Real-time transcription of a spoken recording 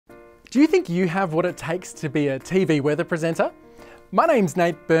Do you think you have what it takes to be a TV weather presenter? My name's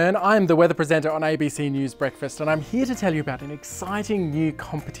Nate Byrne, I'm the weather presenter on ABC News Breakfast, and I'm here to tell you about an exciting new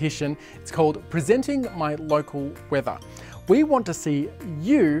competition. It's called Presenting My Local Weather. We want to see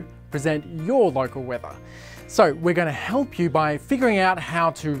you present your local weather. So we're going to help you by figuring out how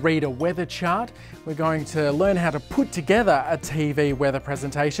to read a weather chart, we're going to learn how to put together a TV weather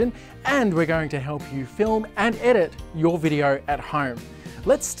presentation, and we're going to help you film and edit your video at home.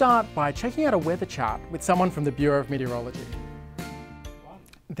 Let's start by checking out a weather chart with someone from the Bureau of Meteorology.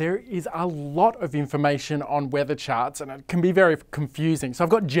 There is a lot of information on weather charts and it can be very confusing. So I've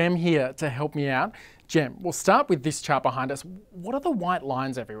got Jem here to help me out. Jem, we'll start with this chart behind us. What are the white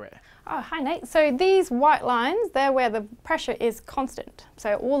lines everywhere? Oh, hi Nate. So these white lines, they're where the pressure is constant.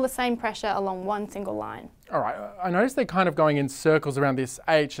 So all the same pressure along one single line. All right, I noticed they're kind of going in circles around this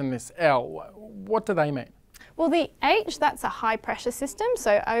H and this L. What do they mean? Well, the H, that's a high pressure system.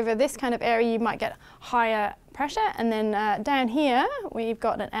 So over this kind of area, you might get higher pressure. And then down here, we've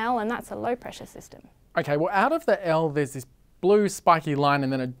got an L, and that's a low pressure system. Okay, well, out of the L, there's this blue spiky line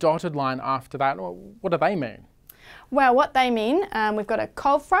and then a dotted line after that. What do they mean? Well, what they mean, we've got a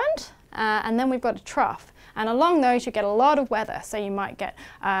cold front and then we've got a trough. And along those, you get a lot of weather. So you might get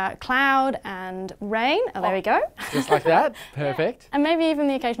cloud and rain. Oh, there we go. Just like that? Perfect. Yeah. And maybe even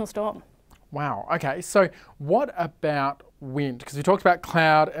the occasional storm. Wow, okay, so what about wind? Because we talked about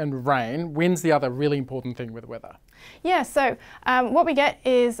cloud and rain. Wind's the other really important thing with weather. Yeah, so what we get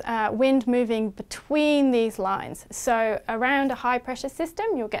is wind moving between these lines. So around a high pressure system,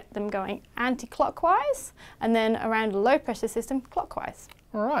 you'll get them going anti-clockwise, and then around a low pressure system, clockwise.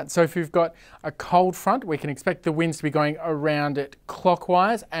 All right, so if you've got a cold front, we can expect the winds to be going around it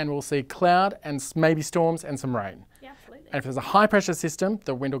clockwise, and we'll see cloud and maybe storms and some rain. Yeah, absolutely. And if there's a high pressure system,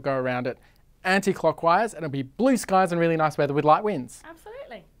 the wind will go around it anti-clockwise, and it'll be blue skies and really nice weather with light winds.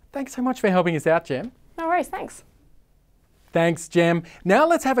 Absolutely. Thanks so much for helping us out, Jem. No worries, thanks. Thanks, Jem. Now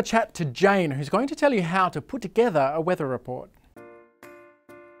let's have a chat to Jane, who's going to tell you how to put together a weather report.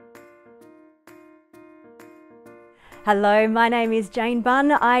 Hello, my name is Jane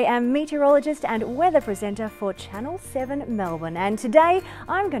Bunn. I am meteorologist and weather presenter for Channel 7 Melbourne, and today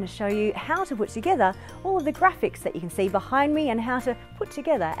I'm going to show you how to put together all of the graphics that you can see behind me and how to put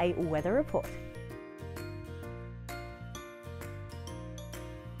together a weather report.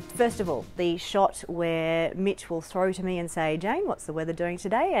 First of all, the shot where Mitch will throw to me and say, Jane, what's the weather doing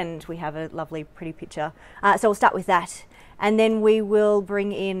today? And we have a lovely, pretty picture. So we'll start with that. And then we will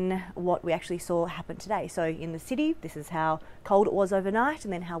bring in what we actually saw happen today. So in the city, this is how cold it was overnight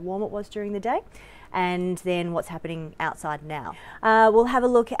and then how warm it was during the day. And then what's happening outside now. We'll have a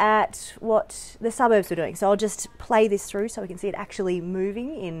look at what the suburbs are doing. So I'll just play this through so we can see it actually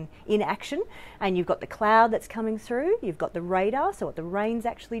moving in action. And you've got the cloud that's coming through, you've got the radar, so what the rain's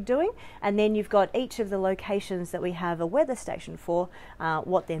actually doing, and then you've got each of the locations that we have a weather station for,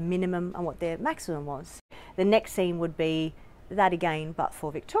 what their minimum and what their maximum was. The next scene would be that again, but for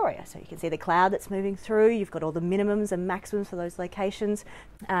Victoria. So you can see the cloud that's moving through, you've got all the minimums and maximums for those locations,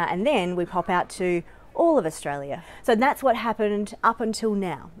 and then we pop out to all of Australia. So that's what happened up until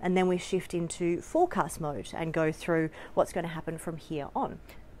now, and then we shift into forecast mode and go through what's going to happen from here on.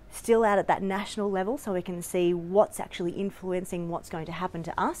 Still out at that national level, so we can see what's actually influencing what's going to happen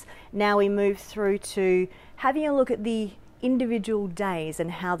to us. Now we move through to having a look at the individual days and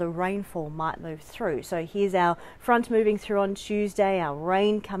how the rainfall might move through. So here's our front moving through on Tuesday, our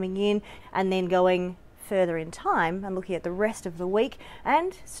rain coming in, and then going further in time and looking at the rest of the week,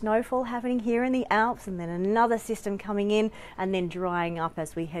 and snowfall happening here in the Alps, and then another system coming in and then drying up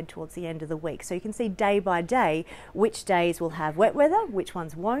as we head towards the end of the week. So you can see day by day which days will have wet weather, which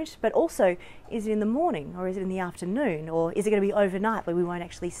ones won't, but also is it in the morning or is it in the afternoon, or is it going to be overnight where we won't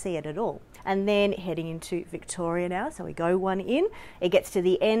actually see it at all. And then heading into Victoria now, so we go one in, it gets to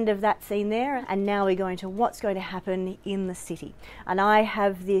the end of that scene there, and now we go into what's going to happen in the city. And I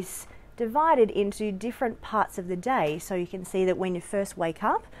have this divided into different parts of the day, so you can see that when you first wake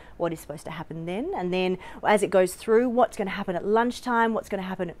up, what is supposed to happen then, and then as it goes through, what's going to happen at lunchtime, what's going to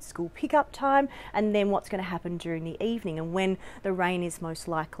happen at school pickup time, and then what's going to happen during the evening, and when the rain is most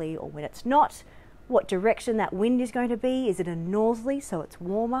likely or when it's not, what direction that wind is going to be. Is it a northerly, so it's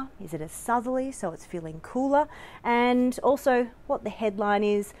warmer? Is it a southerly, so it's feeling cooler? And also what the headline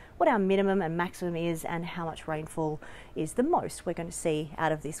is, what our minimum and maximum is, and how much rainfall is the most we're going to see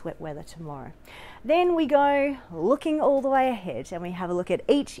out of this wet weather tomorrow. Then we go looking all the way ahead and we have a look at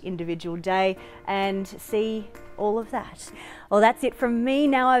each individual day and see all of that. Well, that's it from me.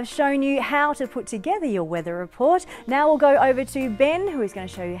 Now I've shown you how to put together your weather report. Now we'll go over to Ben, who is going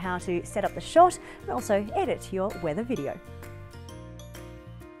to show you how to set up the shot and also edit your weather video.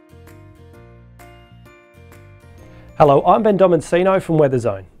 Hello, I'm Ben Domencino from Weather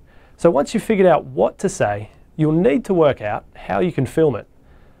Zone. So once you've figured out what to say, you'll need to work out how you can film it.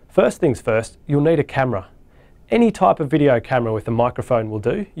 First things first, you'll need a camera. Any type of video camera with a microphone will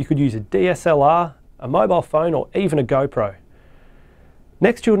do. You could use a DSLR, a mobile phone, or even a GoPro.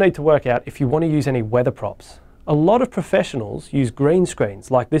 Next, you'll need to work out if you want to use any weather props. A lot of professionals use green screens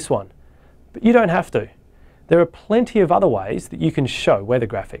like this one, but you don't have to. There are plenty of other ways that you can show weather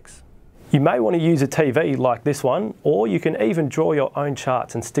graphics. You may want to use a TV like this one, or you can even draw your own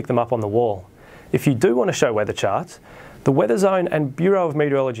charts and stick them up on the wall. If you do want to show weather charts, the Weather Zone and Bureau of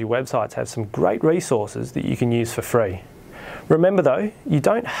Meteorology websites have some great resources that you can use for free. Remember though, you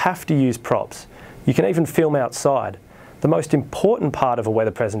don't have to use props. You can even film outside. The most important part of a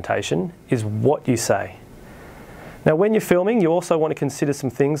weather presentation is what you say. Now when you're filming, you also want to consider some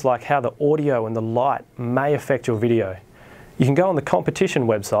things like how the audio and the light may affect your video. You can go on the competition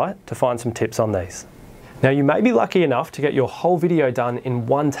website to find some tips on these. Now you may be lucky enough to get your whole video done in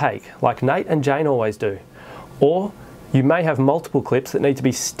one take, like Nate and Jane always do. Or you may have multiple clips that need to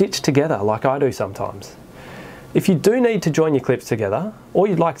be stitched together, like I do sometimes. If you do need to join your clips together, or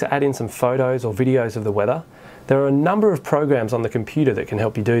you'd like to add in some photos or videos of the weather, there are a number of programs on the computer that can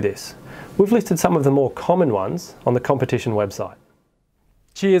help you do this. We've listed some of the more common ones on the competition website.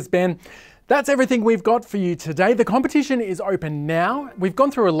 Cheers, Ben. That's everything we've got for you today. The competition is open now. We've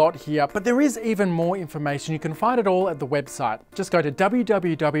gone through a lot here, but there is even more information. You can find it all at the website. Just go to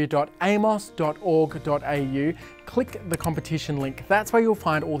www.amos.org.au, click the competition link. That's where you'll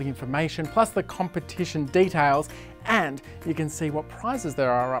find all the information, plus the competition details, and you can see what prizes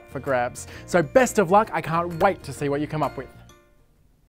there are up for grabs. So best of luck. I can't wait to see what you come up with.